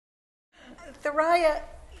Thoraya,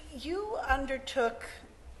 you undertook,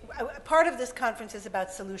 part of this conference is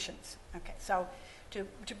about solutions. Okay, so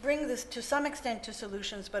to bring this to some extent to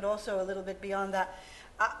solutions, but also a little bit beyond that,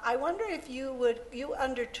 I wonder if you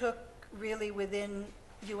undertook really within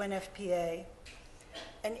UNFPA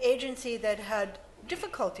an agency that had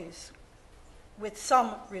difficulties with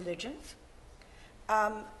some religions,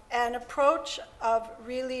 an approach of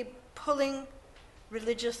really pulling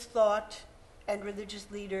religious thought and religious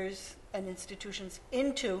leaders and institutions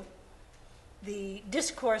into the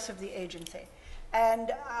discourse of the agency.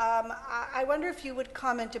 And I wonder if you would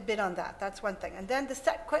comment a bit on that. That's one thing. And then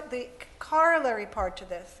the corollary part to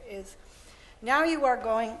this is, now you are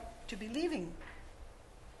going to be leaving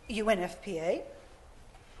UNFPA,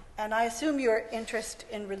 and I assume your interest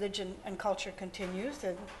in religion and culture continues,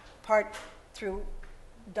 in part through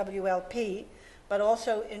WLP, but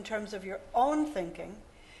also in terms of your own thinking.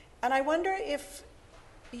 And I wonder if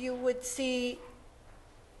you would see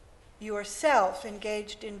yourself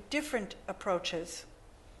engaged in different approaches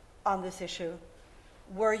on this issue,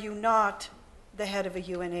 were you not the head of a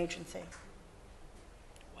UN agency?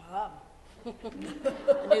 Wow.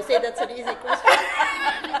 And you say that's an easy question?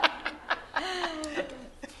 Okay.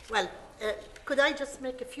 Well, could I just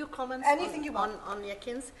make a few comments on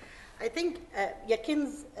Yakin's? I think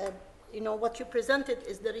Yakin's, what you presented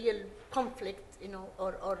is the real conflict,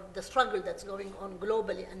 or the struggle that's going on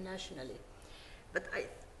globally and nationally.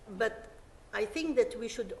 But I think that we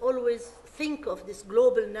should always think of these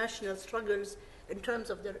global national struggles in terms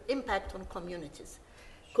of their impact on communities.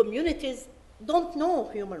 Communities don't know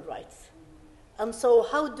human rights. And so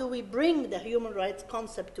how do we bring the human rights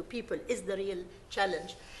concept to people is the real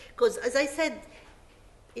challenge. Because as I said,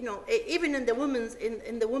 even in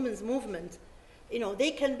the women's movement,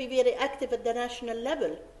 they can be very active at the national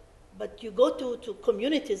level, but you go to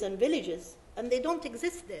communities and villages, and they don't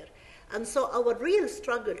exist there. And so our real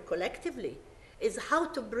struggle collectively is how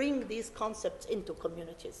to bring these concepts into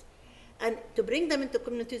communities. And to bring them into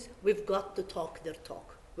communities, we've got to talk their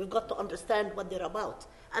talk. We've got to understand what they're about.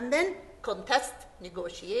 And then contest,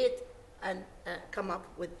 negotiate, and come up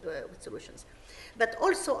with solutions. But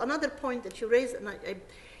also another point that you raised, and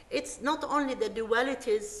it's not only the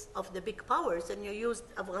dualities of the big powers, and you used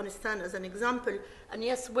Afghanistan as an example, and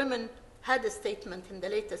yes, women had a statement in the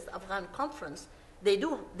latest Afghan conference. They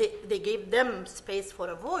gave them space for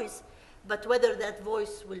a voice, but whether that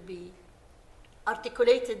voice will be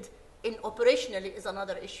articulated operationally is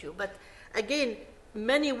another issue. But again,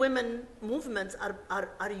 many women movements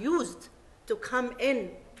are used to come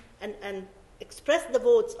in and express the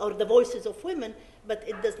votes or the voices of women, but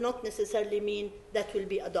it does not necessarily mean that will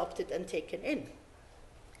be adopted and taken in.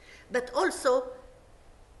 But also,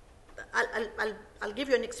 I'll give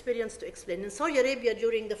you an experience to explain. In Saudi Arabia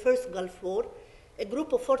during the first Gulf War, a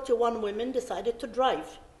group of 41 women decided to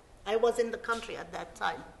drive. I was in the country at that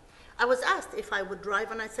time. I was asked if I would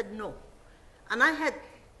drive, and I said no. And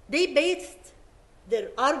they based their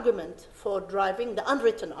argument for driving, the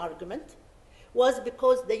unwritten argument, was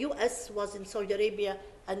because the US was in Saudi Arabia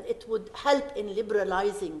and it would help in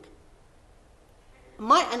liberalizing.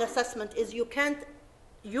 My assessment is you can't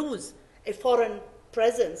use a foreign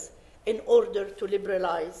presence in order to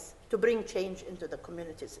liberalize, to bring change into the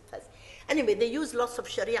communities it has. Anyway, they use lots of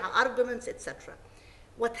Sharia arguments, etc.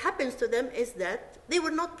 What happens to them is that they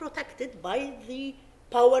were not protected by the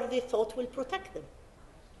power they thought will protect them.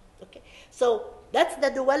 Okay? So that's the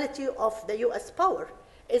duality of the US power,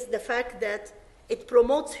 is the fact that it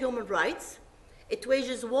promotes human rights, it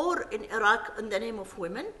wages war in Iraq in the name of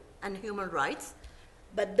women and human rights,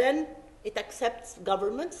 but then it accepts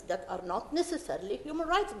governments that are not necessarily human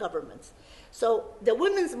rights governments. So the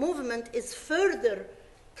women's movement is further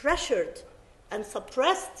pressured and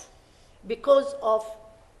suppressed because of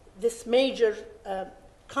this major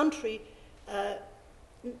country,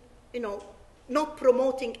 not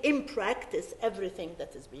promoting in practice everything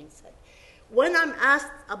that is being said. When I'm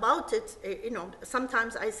asked about it,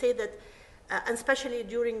 sometimes I say that, and especially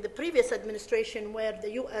during the previous administration where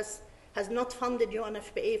the US has not funded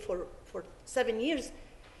UNFPA for 7 years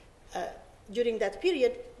during that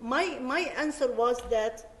period, my answer was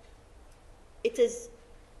that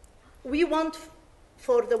we want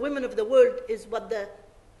for the women of the world is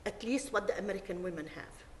at least what the American women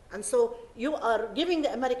have. And so you are giving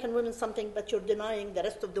the American women something, but you're denying the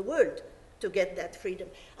rest of the world to get that freedom.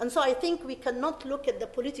 And so I think we cannot look at the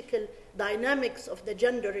political dynamics of the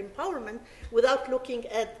gender empowerment without looking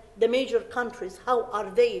at the major countries. How are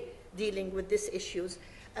they dealing with these issues?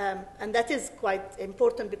 And that is quite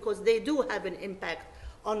important because they do have an impact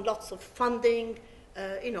on lots of funding,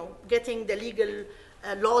 getting the legal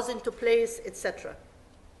laws into place, etc.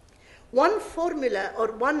 one formula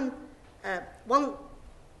or one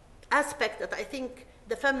aspect that I think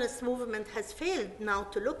the feminist movement has failed now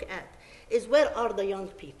to look at is where are the young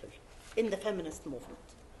people in the feminist movement?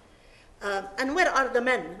 And where are the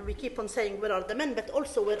men? We keep on saying where are the men, but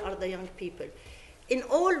also where are the young people? In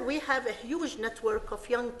all, we have a huge network of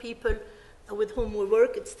young people with whom we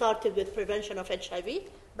work. It started with prevention of HIV,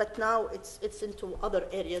 but now it's into other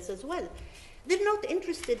areas as well. They're not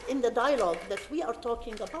interested in the dialogue that we are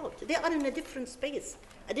talking about. They are in a different space,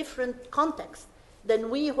 a different context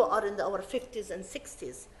than we who are in our 50s and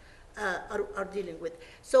 60s are dealing with.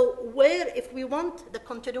 So where, if we want the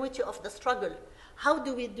continuity of the struggle, how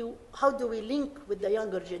do we link with the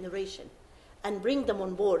younger generation and bring them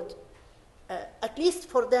on board, at least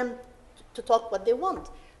for them to talk what they want?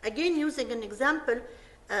 Again, using an example,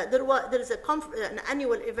 there is an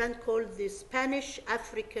annual event called the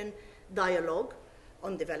Spanish-African Dialogue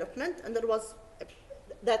on Development, and there was,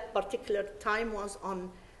 that particular time was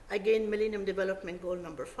on, again, Millennium Development Goal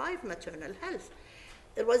number 5, maternal health.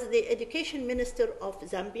 There was the education minister of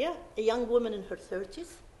Zambia, a young woman in her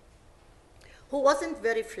 30s, who wasn't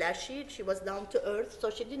very flashy. She was down to earth, so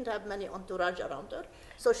she didn't have many entourage around her.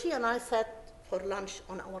 So she and I sat for lunch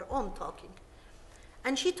on our own talking.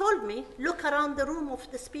 And she told me, look around the room of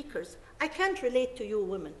the speakers. I can't relate to you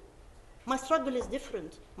women. My struggle is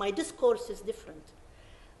different. My discourse is different.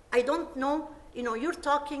 I don't know, you're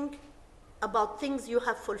talking about things you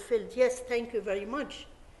have fulfilled. Yes, thank you very much.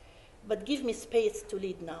 But give me space to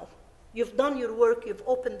lead now. You've done your work, you've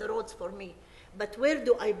opened the roads for me. But where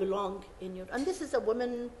do I belong in your... And this is a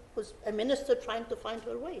woman who's a minister trying to find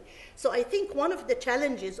her way. So I think one of the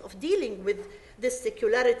challenges of dealing with this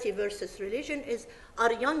secularity versus religion is,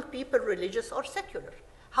 are young people religious or secular?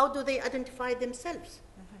 How do they identify themselves?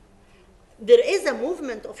 Mm-hmm. There is a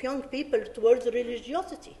movement of young people towards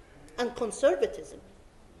religiosity and conservatism.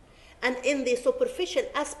 And in the superficial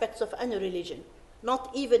aspects of any religion,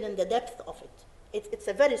 not even in the depth of it. It's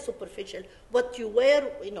a very superficial. What you wear,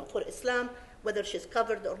 for Islam, whether she's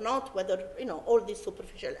covered or not, whether, all these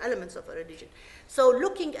superficial elements of a religion. So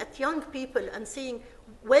looking at young people and seeing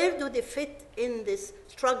where do they fit in this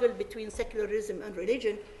struggle between secularism and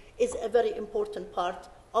religion is a very important part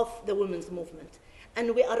of the women's movement.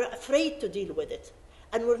 And we are afraid to deal with it.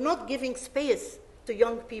 And we're not giving space to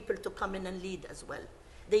young people to come in and lead as well.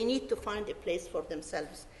 They need to find a place for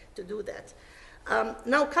themselves to do that.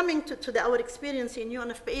 Now coming to our experience in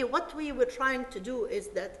UNFPA, what we were trying to do is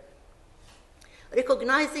that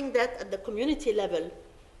recognizing that at the community level,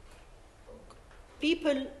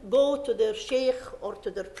 people go to their sheikh or to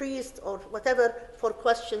their priest or whatever for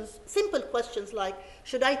questions, simple questions like,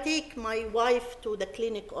 should I take my wife to the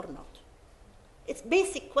clinic or not? It's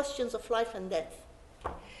basic questions of life and death.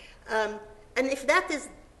 And if that is,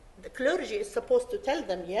 the clergy is supposed to tell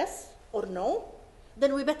them yes or no,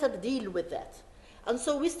 then we better deal with that. And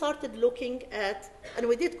so we started looking at, and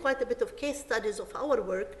we did quite a bit of case studies of our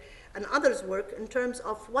work and others' work in terms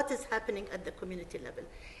of what is happening at the community level.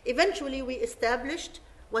 Eventually, we established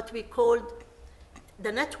what we called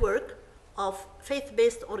the network of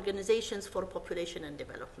faith-based organizations for population and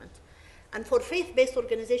development. And for faith-based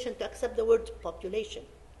organization to accept the word population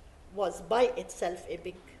was by itself a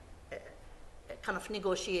big kind of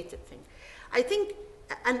negotiated thing. I think,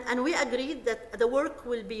 and we agreed that the work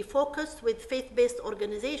will be focused with faith-based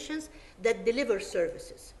organizations that deliver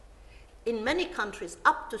services. In many countries,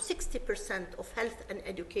 up to 60% of health and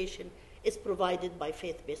education is provided by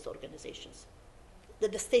faith-based organizations.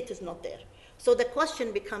 The state is not there. So the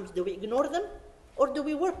question becomes, do we ignore them or do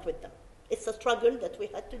we work with them? It's a struggle that we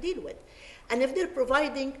had to deal with. And if they're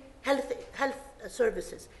providing health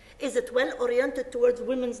services, is it well oriented towards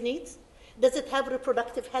women's needs? Does it have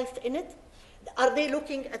reproductive health in it? Are they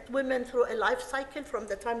looking at women through a life cycle from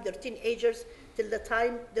the time they're teenagers till the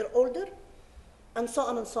time they're older? And so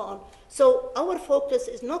on and so on. So our focus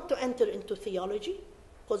is not to enter into theology,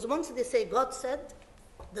 because once they say God said,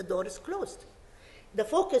 the door is closed. The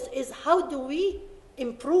focus is how do we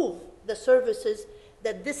improve the services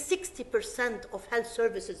that this 60% of health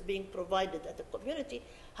services being provided at the community,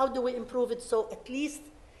 how do we improve it so at least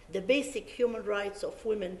the basic human rights of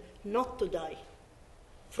women not to die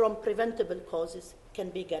from preventable causes can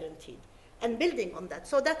be guaranteed. And building on that.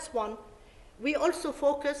 So that's one. We also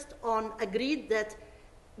focused on, agreed that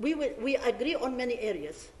we agree on many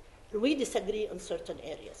areas. We disagree on certain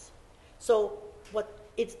areas. So what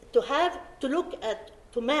it's to look at,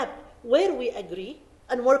 to map where we agree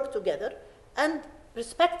and work together and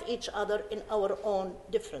respect each other in our own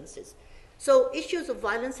differences. So issues of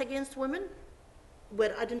violence against women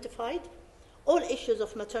were identified. All issues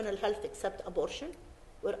of maternal health except abortion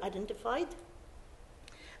were identified.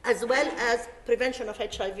 as well as prevention of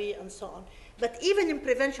HIV and so on. But even in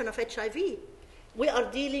prevention of HIV, we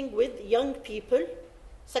are dealing with young people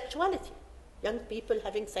sexuality, young people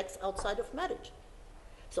having sex outside of marriage.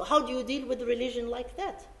 So how do you deal with religion like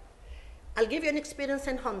that? I'll give you an experience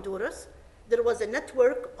in Honduras. There was a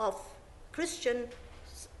network of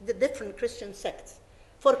the different Christian sects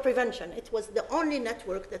for prevention. It was the only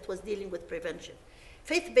network that was dealing with prevention.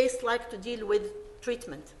 Faith-based like to deal with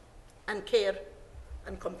treatment and care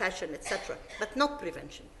and compassion, etc., but not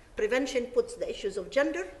prevention. Prevention puts the issues of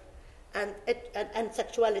gender and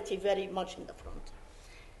sexuality very much in the front.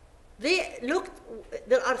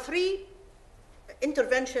 There are 3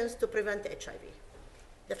 interventions to prevent HIV.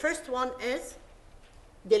 The first one is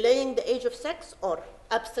delaying the age of sex or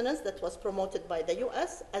abstinence that was promoted by the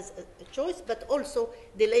US as a choice, but also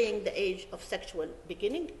delaying the age of sexual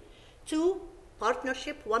beginning. 2,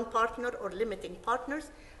 partnership, 1 partner or limiting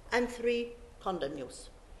partners, and 3, condom use.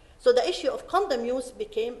 So the issue of condom use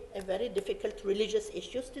became a very difficult religious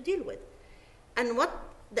issue to deal with. And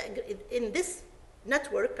in this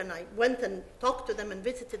network, and I went and talked to them and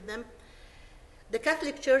visited them, the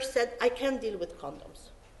Catholic Church said, I can't deal with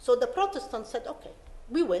condoms. So the Protestants said, okay,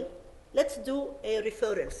 we will. Let's do a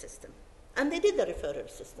referral system. And they did a referral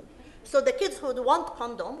system. So the kids who want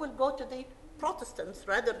condom will go to the Protestants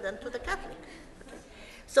rather than to the Catholic. Okay.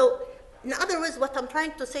 So in other words, what I'm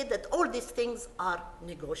trying to say that all these things are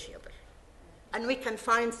negotiable. And we can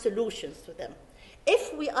find solutions to them.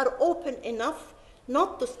 If we are open enough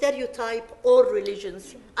not to stereotype all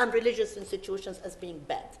religions and religious institutions as being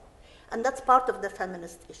bad. And that's part of the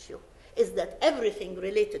feminist issue, is that everything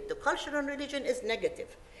related to culture and religion is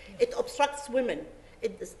negative. It obstructs women.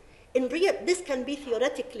 This can be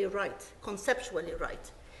theoretically right, conceptually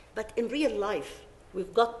right, but in real life,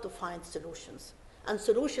 we've got to find solutions. And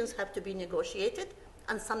solutions have to be negotiated,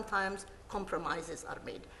 and sometimes compromises are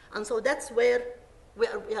made. And so that's where we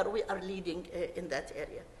are leading in that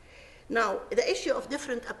area. Now, the issue of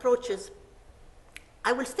different approaches,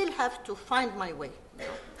 I will still have to find my way. You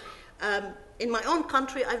know? In my own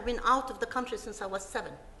country, I've been out of the country since I was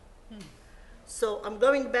 7. So I'm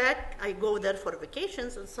going back. I go there for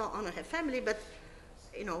vacations and so on. I have family, but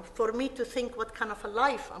for me to think what kind of a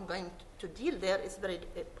life I'm going to deal there is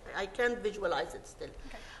I can't visualize it still.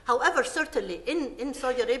 Okay. However, certainly in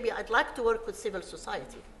Saudi Arabia, I'd like to work with civil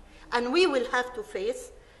society. And we will have to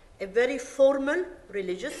face a very formal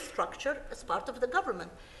religious structure as part of the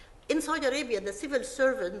government. In Saudi Arabia, the civil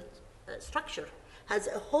servant structure has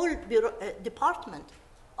a whole department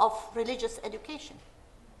of religious education.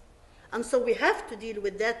 And so we have to deal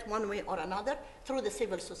with that one way or another through the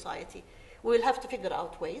civil society. We will have to figure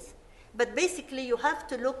out ways. But basically, you have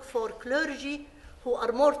to look for clergy who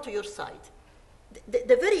are more to your side.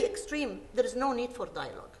 The very extreme, there is no need for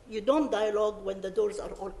dialogue. You don't dialogue when the doors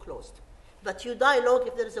are all closed. But you dialogue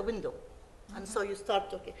if there is a window. And so you start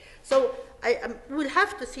talking. So we'll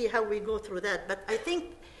have to see how we go through that. But I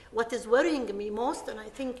think what is worrying me most, and I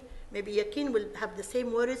think maybe Yakin will have the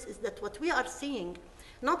same worries, is that what we are seeing,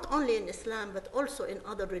 not only in Islam, but also in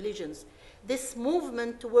other religions, this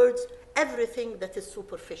movement towards everything that is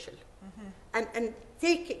superficial. And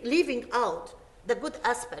leaving out the good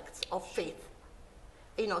aspects of faith,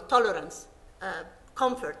 tolerance,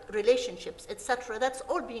 comfort, relationships, etc. That's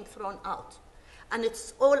all being thrown out. And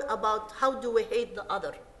it's all about how do we hate the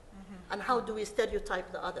other and how do we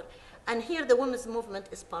stereotype the other. And here the women's movement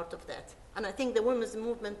is part of that. And I think the women's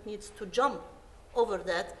movement needs to jump over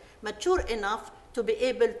that, mature enough to be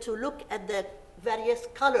able to look at the various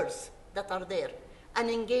colors that are there and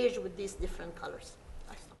engage with these different colors.